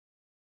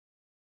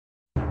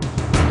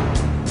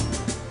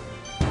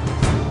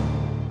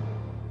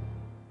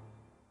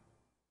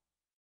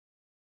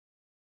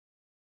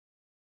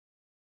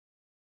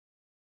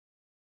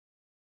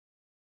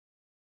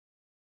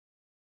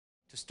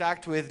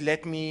start with,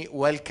 let me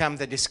welcome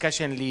the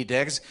discussion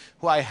leaders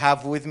who I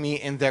have with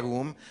me in the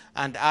room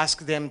and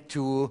ask them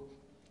to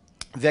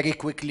very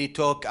quickly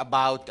talk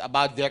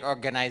about their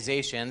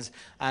organizations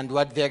and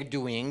what they're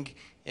doing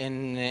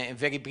in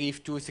very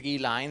brief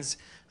 2-3 lines.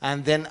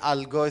 And then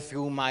I'll go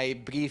through my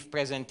brief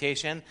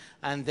presentation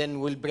and then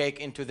we'll break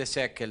into the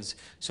circles.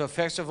 So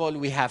first of all,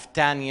 we have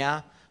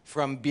Tanya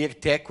from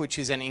Berytech, which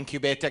is an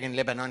incubator in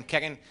Lebanon.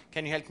 Karen,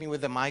 can you help me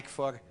with the mic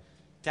for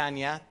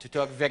Tanya to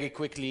talk very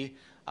quickly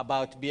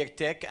about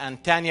Berytech?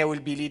 And Tanya will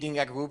be leading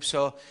a group,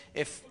 so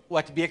if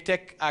what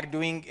Berytech are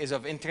doing is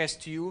of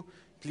interest to you,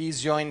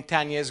 please join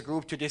Tanya's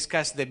group to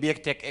discuss the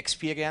Berytech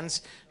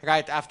experience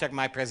right after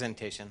my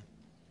presentation.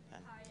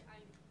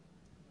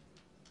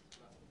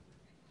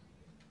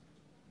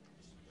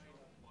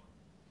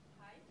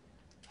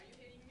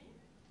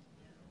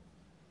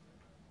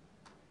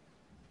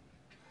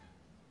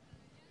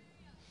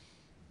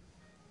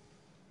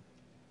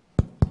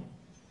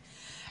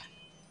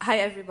 Hi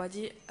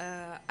everybody,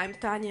 I'm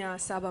Tanya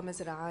Saba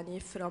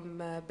Mazraani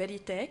from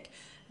Berytech.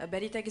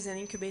 Berytech is an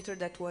incubator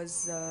that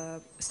was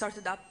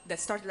started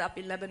up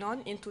in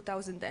Lebanon in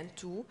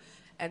 2002,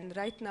 and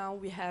right now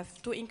we have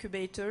 2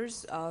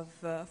 incubators of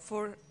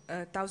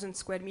 4,000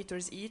 square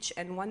meters each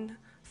and 1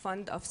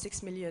 fund of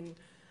 $6 million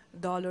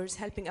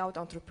helping out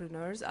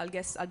entrepreneurs. I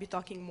guess I'll be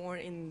talking more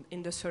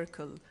in the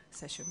circle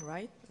session,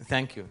 right?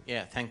 Thank you.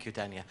 Yeah, thank you,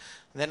 Tanya.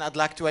 Then I'd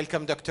like to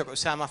welcome Dr.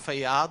 Osama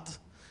Fayyad,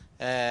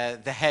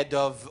 the head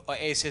of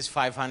Oasis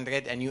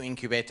 500, a new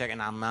incubator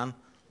in Amman.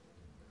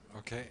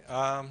 Okay.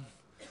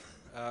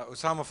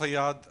 Osama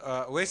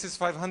Fayyad. Oasis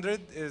 500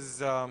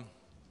 is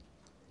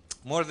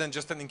more than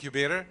just an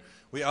incubator.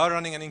 We are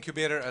running an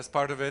incubator as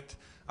part of it.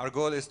 Our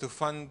goal is to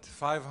fund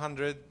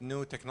 500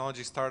 new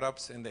technology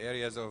startups in the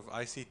areas of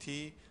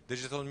ICT,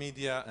 digital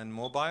media, and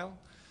mobile.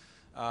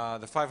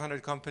 The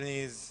 500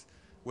 companies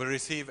will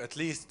receive at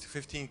least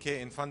 $15K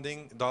in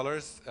funding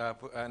dollars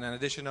and an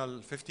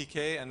additional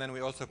 $50K, and then we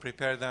also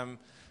prepare them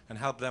and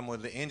help them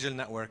with the angel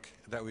network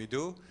that we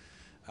do.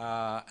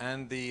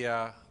 And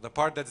the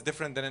part that's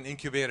different than an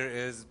incubator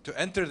is to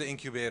enter the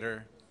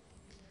incubator,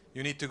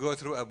 you need to go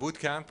through a boot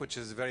camp, which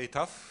is very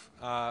tough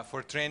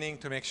for training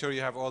to make sure you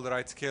have all the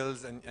right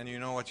skills and you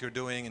know what you're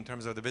doing in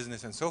terms of the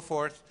business and so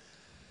forth.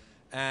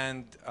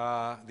 And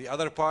the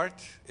other part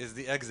is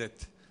the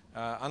exit.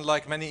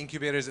 Unlike many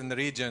incubators in the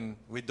region,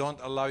 we don't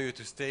allow you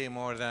to stay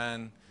more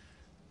than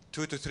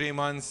 2 to 3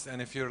 months,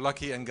 and if you're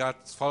lucky and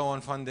got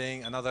follow-on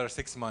funding, another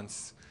 6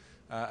 months,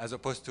 as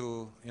opposed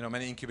to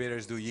many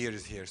incubators do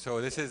years here.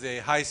 So this is a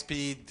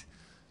high-speed,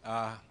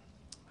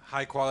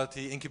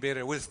 high-quality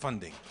incubator with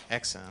funding.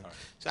 Excellent. Right.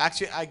 So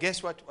actually, I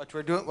guess what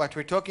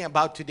we're talking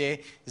about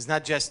today is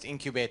not just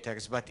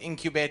incubators, but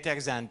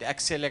incubators and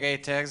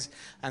accelerators,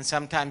 and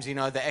sometimes the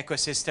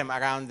ecosystem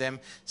around them.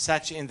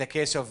 Such in the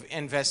case of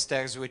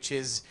investors, which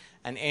is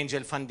an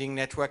angel funding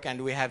network,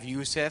 and we have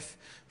Yusuf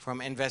from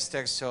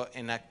investors. So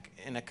in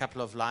a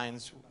couple of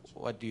lines,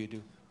 what do you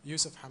do?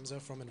 Yusuf Hamza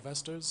from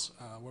Investors.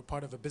 We're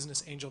part of a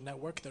business angel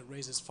network that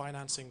raises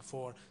financing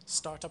for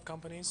startup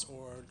companies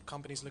or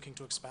companies looking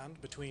to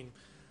expand between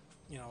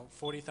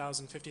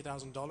 $40,000,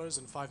 $50,000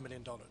 and $5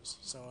 million.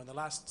 So in the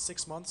last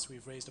 6 months,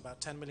 we've raised about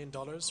 $10 million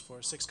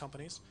for 6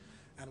 companies.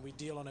 And we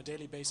deal on a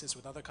daily basis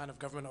with other kind of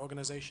government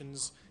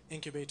organizations,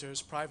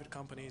 incubators, private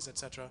companies,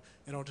 etc.,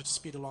 in order to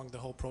speed along the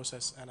whole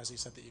process and, as you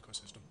said, the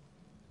ecosystem.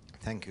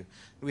 Thank you.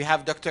 We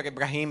have Dr.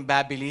 Ibrahim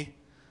Babili.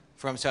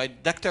 So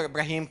Dr.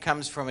 Ibrahim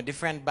comes from a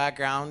different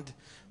background,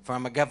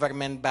 from a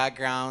government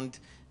background.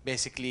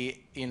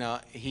 Basically,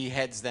 he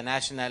heads the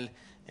National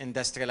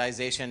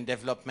Industrialization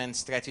Development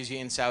Strategy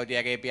in Saudi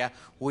Arabia,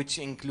 which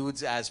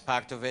includes as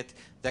part of it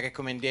the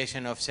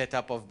recommendation of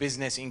setup of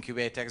business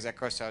incubators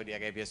across Saudi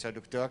Arabia. So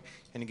Doctor,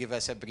 can you give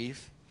us a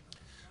brief?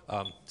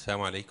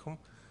 Assalamu alaikum.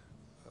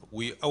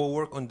 Our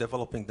work on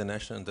developing the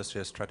National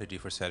Industrial Strategy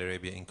for Saudi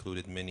Arabia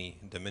included many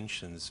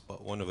dimensions,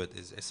 but one of it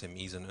is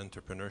SMEs and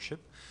entrepreneurship.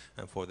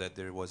 And for that,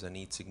 there was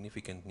a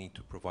significant need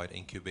to provide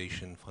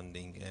incubation,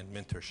 funding, and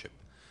mentorship.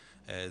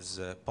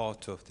 As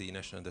part of the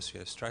National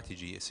Industrial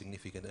Strategy, a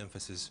significant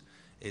emphasis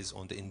is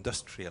on the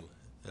industrial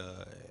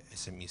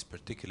SMEs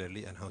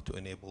particularly, and how to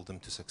enable them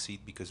to succeed,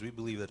 because we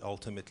believe that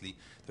ultimately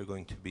they're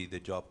going to be the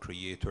job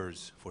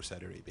creators for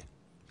Saudi Arabia.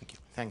 Thank you.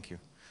 Thank you.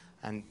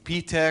 And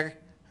Peter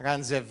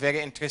runs a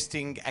very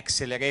interesting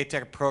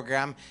accelerator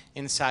program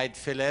inside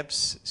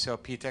Philips. So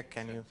Peter,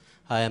 can you?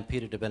 Hi, I'm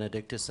Peter De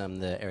Benedictis. I'm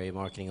the Area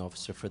Marketing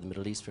Officer for the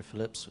Middle East for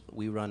Philips.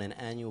 We run an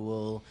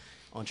annual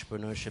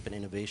entrepreneurship and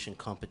innovation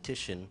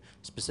competition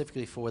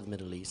specifically for the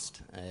Middle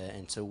East.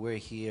 And so we're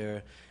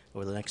here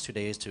over the next 2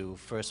 days to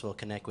first of all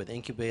connect with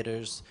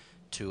incubators,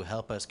 to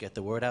help us get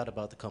the word out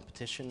about the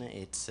competition.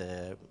 It's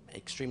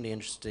extremely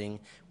interesting.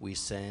 We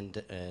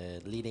send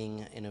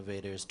leading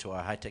innovators to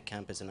our high-tech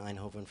campus in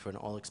Eindhoven for an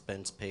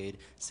all-expense-paid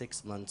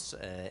 6 months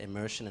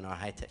immersion in our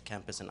high-tech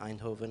campus in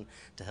Eindhoven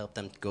to help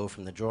them go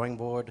from the drawing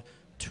board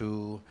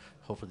to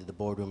hopefully the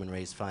boardroom and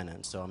raise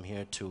finance. So I'm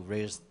here to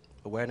raise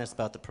awareness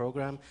about the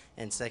program,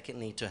 and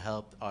secondly, to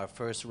help our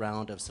first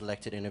round of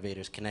selected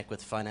innovators connect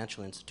with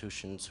financial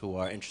institutions who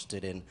are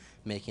interested in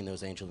making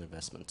those angel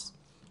investments.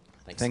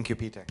 Thanks. Thank you,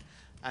 Peter.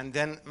 And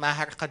then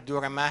Maher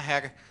Qaddoura.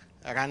 Maher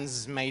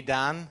runs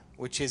Maidan,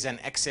 which is an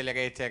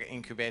accelerator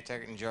incubator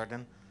in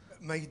Jordan.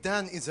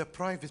 Maidan is a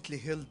privately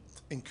held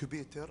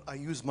incubator. I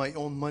use my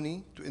own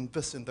money to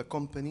invest in the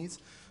companies,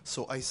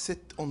 so I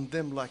sit on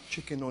them like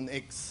chicken on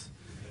eggs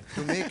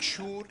to make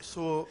sure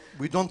so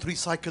we don't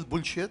recycle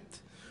bullshit.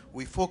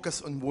 We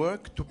focus on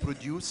work to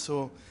produce.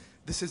 So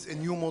this is a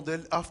new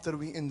model. After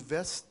we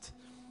invest,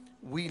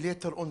 we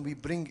later on we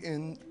bring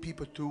in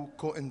people to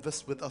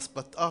co-invest with us,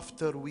 but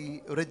after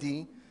we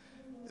ready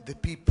the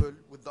people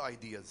with the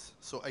ideas.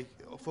 So I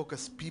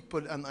focus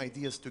people and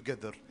ideas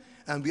together.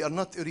 And we are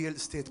not a real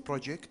estate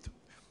project.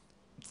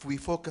 We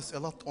focus a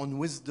lot on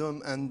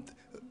wisdom and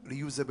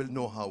reusable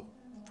know-how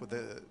for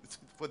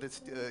the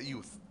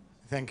youth.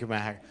 Thank you,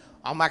 Maher.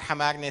 Omar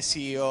Hamarne,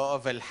 CEO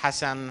of Al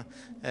Hassan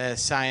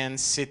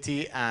Science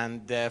City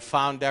and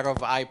founder of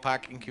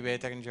iPark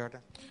Incubator in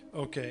Jordan.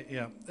 Okay,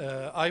 yeah.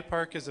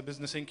 iPark is a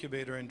business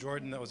incubator in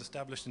Jordan that was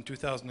established in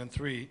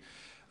 2003.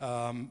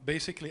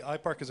 Basically,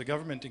 iPark is a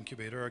government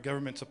incubator, a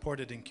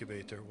government-supported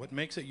incubator. What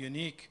makes it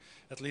unique,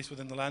 at least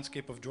within the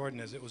landscape of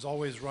Jordan, is it was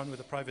always run with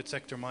a private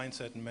sector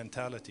mindset and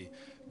mentality.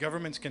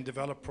 Governments can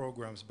develop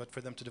programs, but for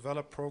them to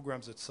develop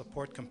programs that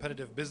support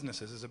competitive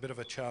businesses is a bit of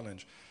a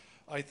challenge.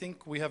 I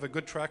think we have a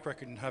good track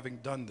record in having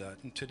done that.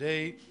 And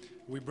today,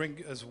 we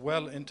bring as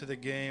well into the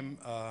game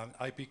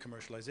IP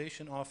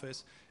commercialization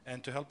office,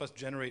 and to help us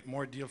generate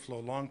more deal flow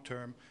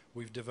long-term,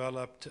 we've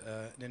developed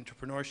an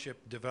entrepreneurship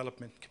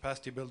development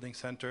capacity building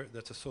center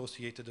that's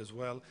associated as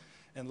well.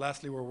 And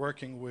lastly, we're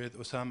working with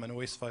Osama and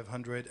Oasis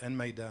 500 and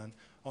Maidan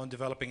on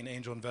developing an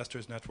angel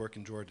investors network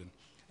in Jordan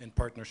in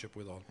partnership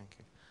with all. Thank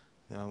you.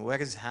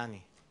 Where is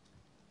Hani?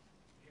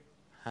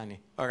 Hani,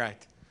 all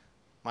right.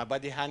 My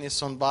buddy Hani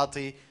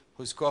Sonbati,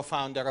 who's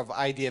co-founder of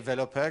ID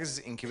Developers,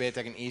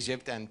 Incubator in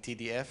Egypt, and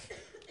TDF.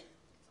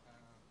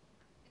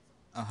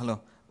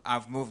 Hello.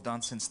 I've moved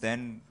on since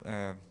then.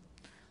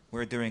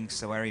 We're doing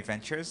Sawari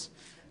Ventures.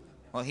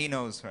 Well, he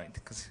knows, right?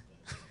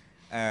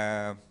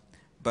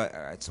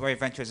 But Sawari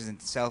Ventures is in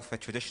itself a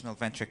traditional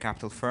venture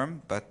capital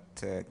firm, but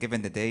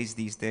given the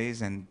these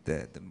days and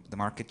the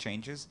market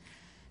changes,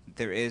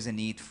 there is a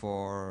need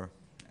for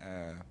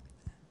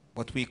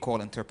what we call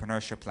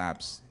entrepreneurship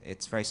labs.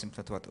 It's very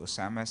similar to what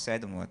Osama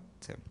said and what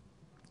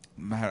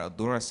Maher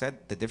Qaddoura said.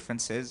 The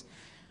difference is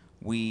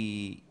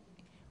we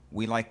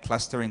like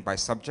clustering by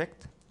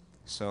subject.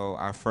 So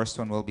our first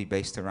one will be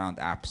based around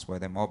apps,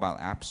 whether mobile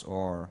apps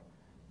or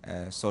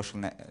social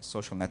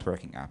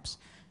networking apps.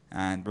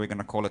 And we're going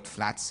to call it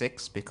Flat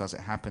 6 because it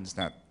happens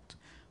that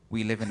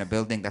we live in a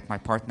building that my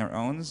partner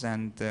owns,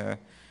 and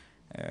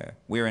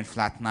we're in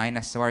Flat 9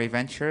 as Sawari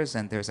Ventures,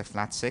 and there's a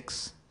Flat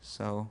 6.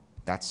 So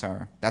that's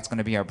going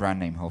to be our brand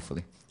name,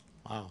 hopefully.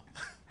 Wow.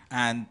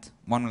 And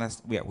one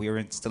last,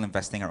 we're still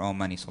investing our own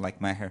money. So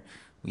like Maher,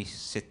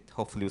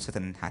 hopefully we'll sit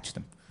and hatch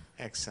them.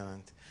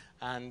 Excellent.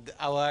 And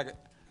our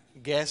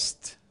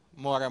guest,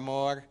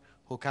 More,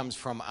 who comes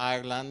from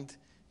Ireland,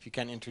 if you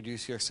can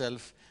introduce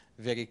yourself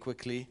very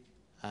quickly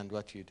and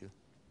what you do.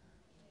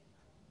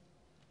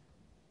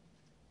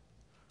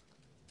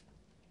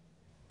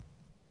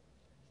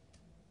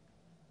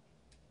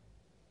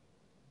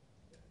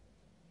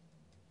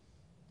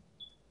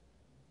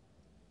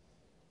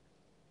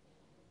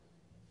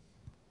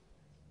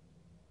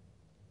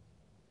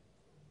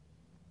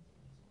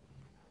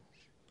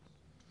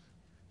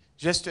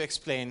 Just to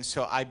explain,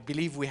 so I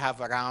believe we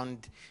have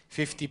around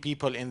 50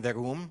 people in the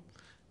room.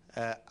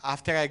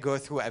 After I go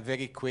through a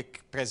very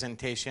quick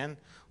presentation,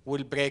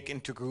 we'll break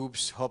into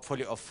groups,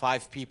 hopefully of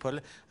 5 people,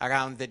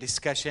 around the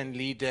discussion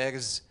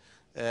leaders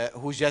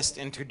who just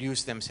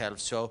introduced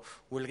themselves. So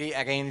we'll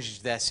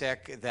rearrange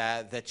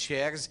the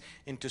chairs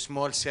into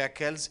small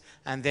circles,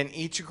 and then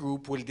each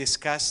group will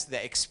discuss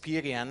the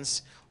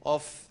experience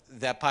of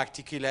the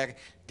particular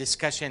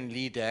discussion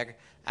leader.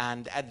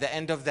 And at the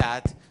end of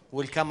that,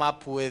 we'll come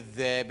up with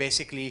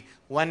basically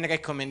one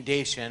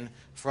recommendation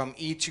from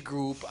each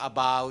group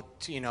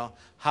about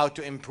how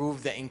to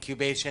improve the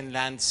incubation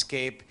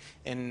landscape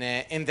in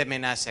the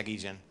MENASA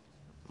region.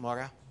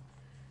 Mora?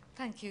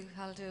 Thank you,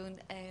 Khaldoon.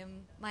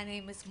 My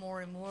name is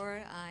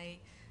Amor. I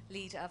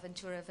lead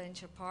Aventura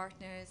Venture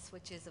Partners,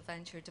 which is a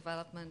venture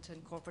development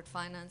and corporate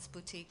finance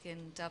boutique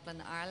in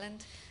Dublin,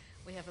 Ireland.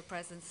 We have a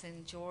presence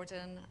in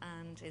Jordan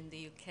and in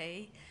the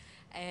UK.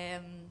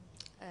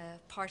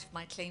 Part of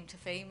my claim to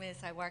fame is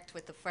I worked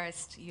with the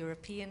first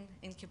European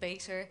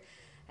incubator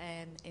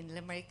in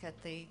Limerick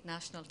at the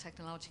National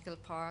Technological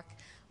Park.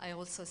 I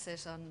also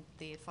sit on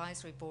the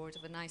advisory board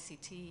of an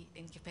ICT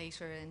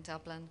incubator in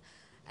Dublin.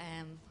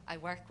 I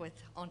work with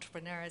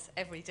entrepreneurs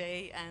every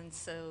day, and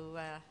so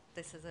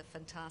this is a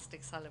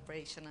fantastic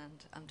celebration,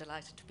 and I'm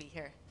delighted to be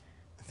here.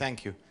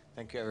 Thank you.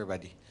 Thank you,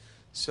 everybody.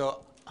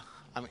 So,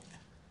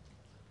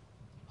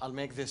 I'll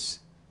make this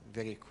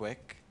very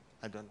quick.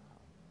 I don't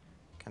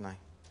know.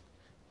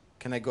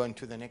 Can I go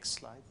into the next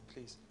slide,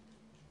 please?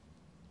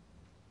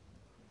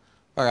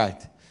 All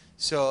right.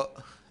 So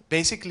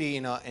basically,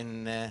 you know,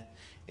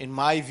 in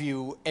my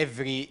view,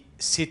 every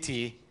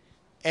city,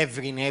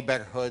 every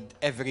neighborhood,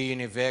 every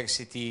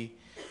university,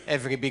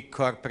 every big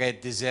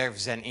corporate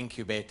deserves an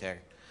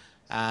incubator.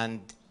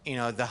 And you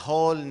know, the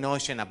whole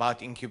notion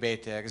about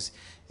incubators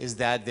is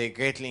that they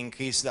greatly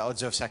increase the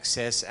odds of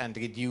success and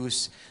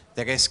reduce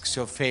the risks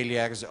of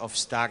failures of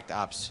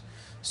startups.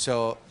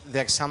 So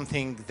there's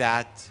something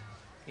that,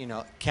 you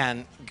know,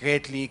 can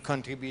greatly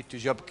contribute to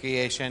job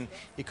creation,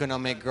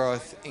 economic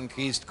growth,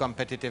 increased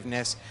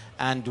competitiveness,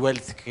 and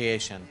wealth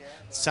creation.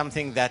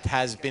 Something that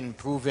has been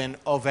proven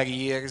over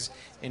years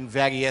in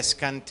various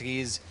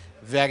countries,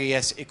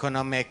 various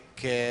economic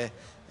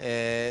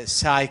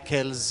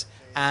cycles,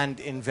 and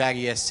in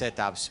various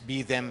setups,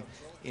 be them,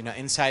 you know,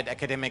 inside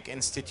academic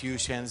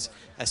institutions,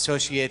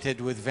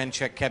 associated with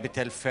venture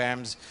capital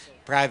firms,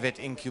 private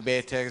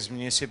incubators,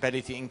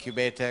 municipality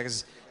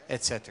incubators,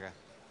 etc.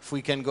 If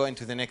we can go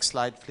into the next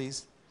slide,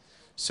 please.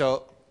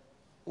 So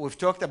we've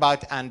talked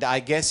about, and I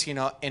guess, you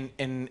know,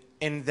 in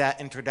the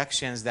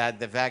introductions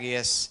that the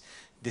various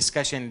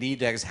discussion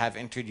leaders have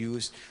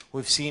introduced,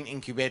 we've seen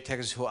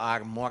incubators who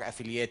are more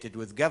affiliated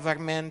with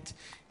government,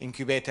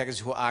 incubators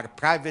who are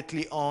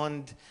privately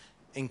owned,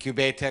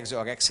 incubators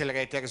or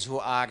accelerators who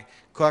are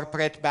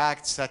corporate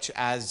backed, such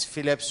as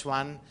Philips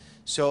one.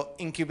 So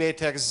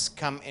incubators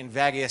come in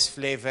various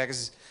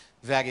flavors,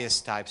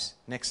 various types.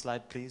 Next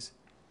slide, please.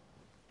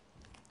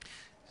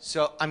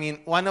 So, I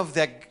mean, one of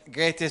the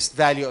greatest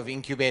value of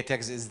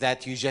incubators is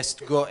that you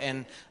just go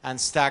in and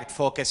start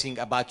focusing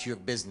about your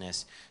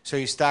business. So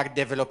you start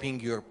developing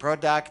your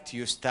product,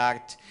 you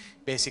start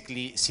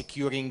basically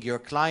securing your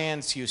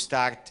clients, you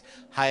start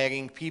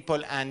hiring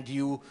people, and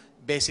you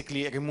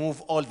basically remove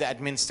all the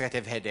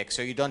administrative headaches.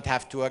 So you don't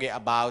have to worry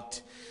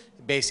about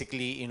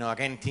basically, you know,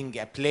 renting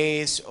a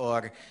place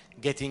or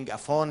getting a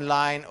phone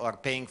line or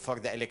paying for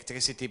the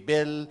electricity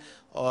bill,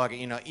 or,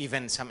 you know,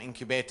 even some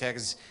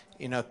incubators,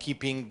 you know,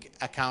 keeping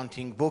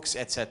accounting books,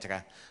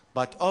 etc.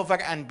 But over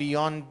and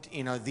beyond,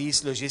 you know,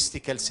 these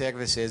logistical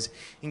services,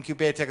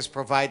 incubators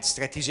provide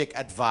strategic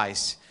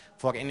advice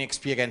for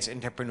inexperienced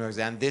entrepreneurs,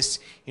 and this,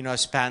 you know,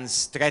 spans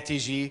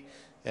strategy,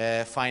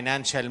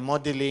 financial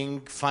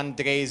modeling,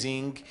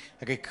 fundraising,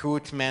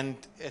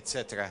 recruitment,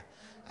 etc.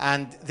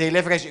 And they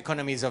leverage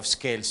economies of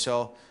scale.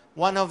 So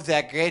one of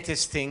the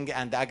greatest things,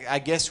 and I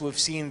guess we've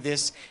seen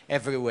this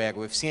everywhere.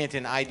 We've seen it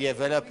in idea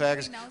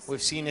developers,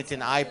 we've seen it in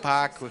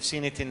iPark, we've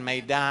seen it in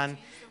Maidan,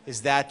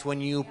 is that when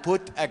you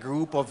put a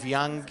group of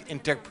young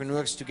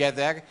entrepreneurs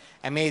together,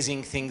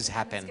 amazing things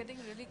happen.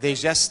 They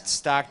just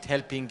start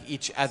helping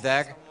each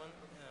other.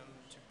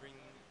 To bring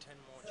 10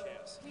 more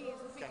chairs. Please,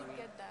 if we could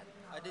get that.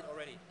 I did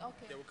already.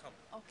 Okay. They will come.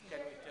 Okay. Can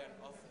we turn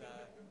off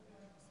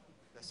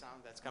the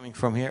sound that's coming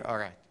from here? All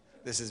right,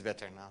 this is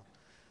better now.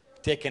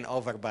 Taken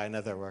over by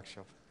another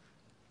workshop.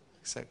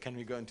 So can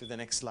we go into the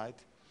next slide?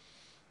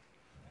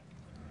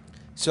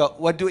 So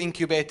what do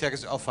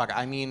incubators offer?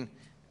 I mean,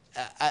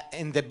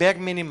 in the bare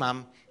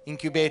minimum,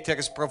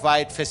 incubators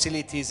provide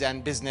facilities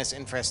and business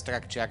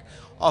infrastructure,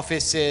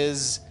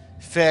 offices,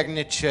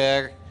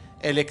 furniture,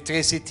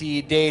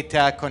 electricity,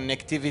 data,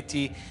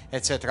 connectivity,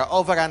 etc.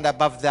 Over and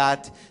above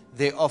that,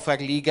 they offer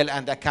legal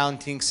and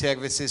accounting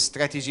services,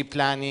 strategy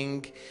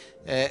planning,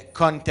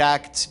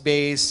 contacts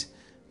base,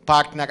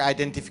 partner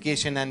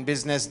identification and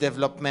business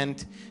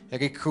development,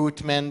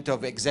 recruitment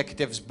of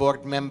executives,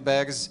 board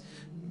members.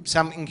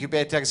 Some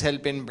incubators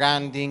help in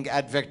branding,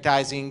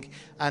 advertising,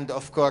 and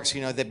of course,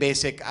 you know, the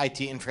basic IT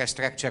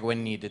infrastructure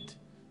when needed.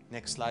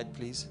 Next slide,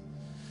 please.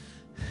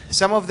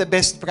 Some of the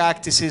best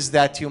practices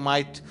that you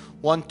might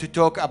want to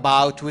talk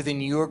about within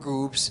your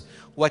groups,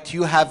 what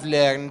you have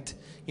learned,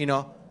 you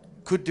know,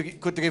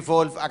 could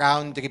revolve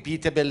around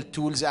repeatable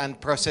tools and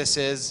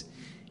processes.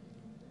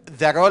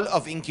 The role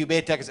of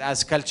incubators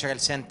as cultural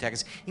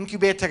centers.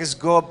 Incubators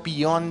go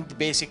beyond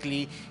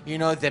basically, you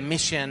know, the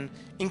mission.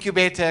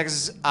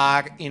 Incubators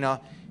are, you know,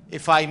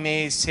 if I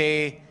may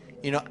say,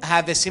 you know,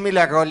 have a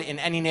similar role in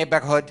any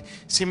neighborhood,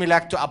 similar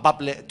to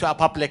a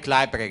public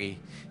library,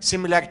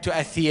 similar to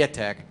a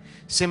theater,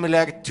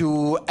 similar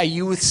to a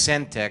youth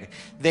center.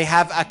 They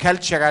have a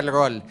cultural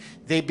role.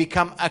 They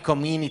become a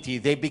community.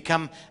 They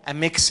become a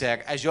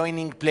mixer, a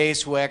joining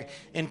place where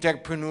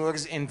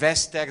entrepreneurs,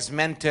 investors,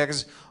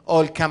 mentors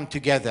all come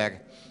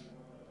together.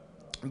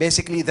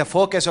 Basically, the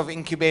focus of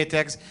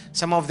incubators,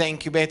 some of the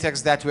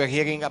incubators that we're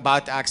hearing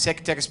about are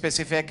sector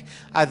specific,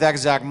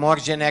 others are more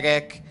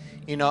generic.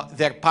 You know,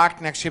 their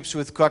partnerships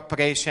with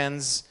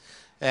corporations,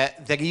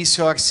 the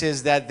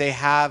resources that they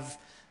have,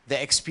 the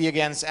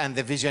experience and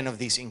the vision of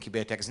these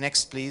incubators.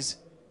 Next, please.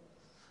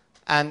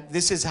 And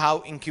this is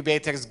how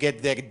incubators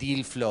get their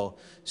deal flow.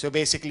 So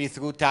basically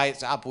through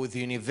ties up with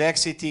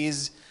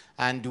universities,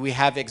 and we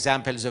have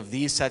examples of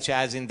these, such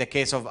as in the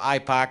case of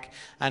iPark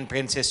and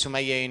Princess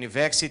Sumaya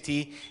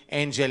University,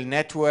 Angel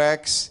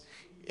Networks,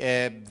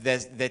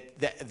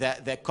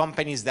 the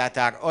companies that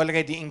are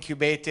already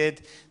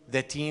incubated,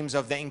 the teams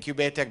of the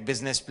incubator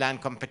business plan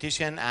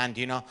competition, and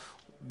you know,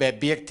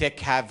 Berytech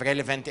have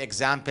relevant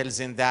examples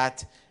in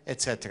that,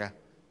 etc.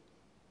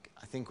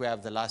 I think we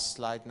have the last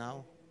slide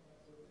now.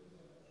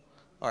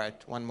 All right,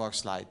 one more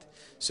slide.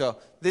 So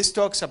this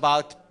talks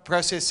about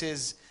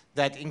processes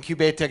that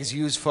incubators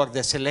use for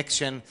the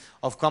selection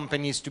of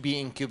companies to be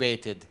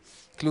incubated,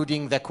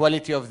 including the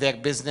quality of their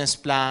business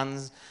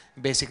plans,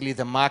 basically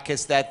the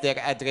markets that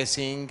they're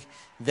addressing,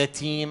 the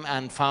team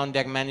and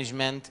founder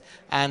management,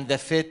 and the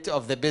fit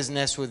of the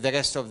business with the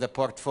rest of the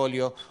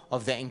portfolio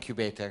of the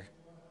incubator.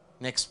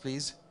 Next,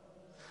 please.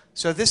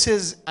 So this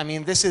is,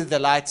 this is the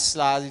last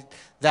slide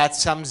that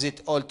sums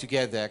it all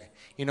together.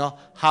 You know,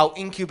 how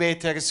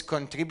incubators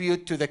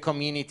contribute to the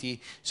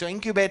community. So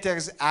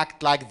incubators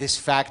act like this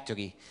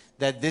factory,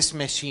 this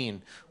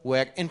machine,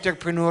 where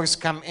entrepreneurs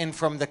come in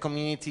from the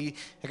community,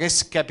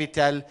 risk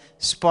capital,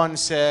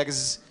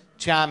 sponsors,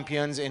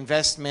 champions,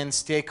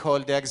 investments,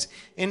 stakeholders.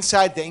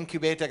 Inside the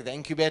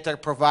incubator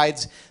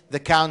provides the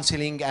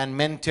counseling and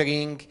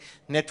mentoring,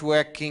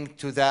 networking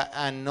to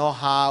and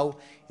know-how,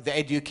 the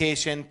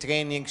education,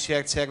 training,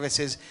 shared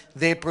services.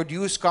 They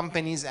produce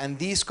companies, and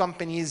these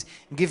companies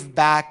give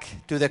back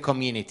to the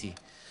community.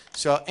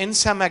 So in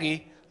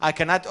summary, I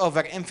cannot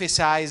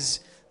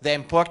overemphasize the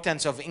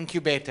importance of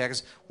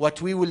incubators.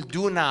 What we will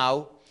do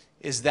now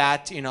is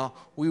that, you know,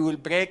 we will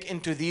break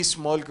into these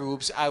small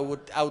groups. I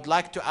would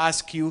like to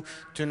ask you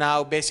to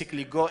now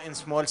basically go in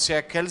small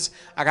circles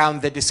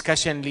around the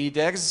discussion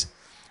leaders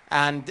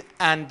and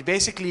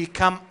basically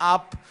come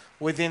up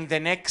within the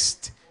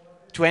next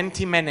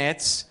 20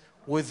 minutes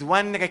with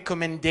one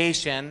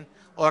recommendation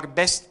or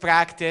best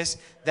practice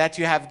that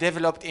you have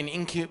developed in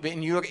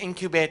your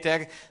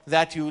incubator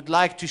that you would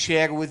like to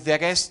share with the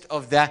rest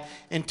of the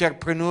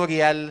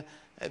entrepreneurial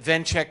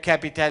venture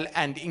capital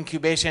and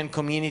incubation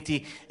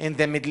community in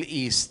the Middle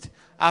East.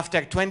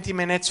 After 20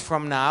 minutes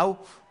from now,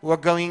 we're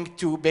going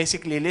to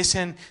basically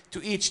listen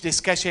to each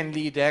discussion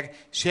leader,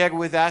 share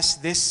with us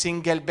this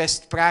single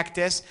best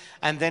practice,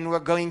 and then we're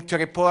going to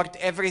report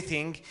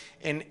everything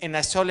in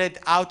a solid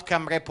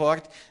outcome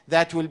report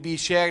that will be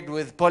shared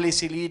with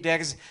policy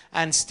leaders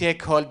and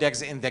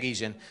stakeholders in the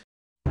region.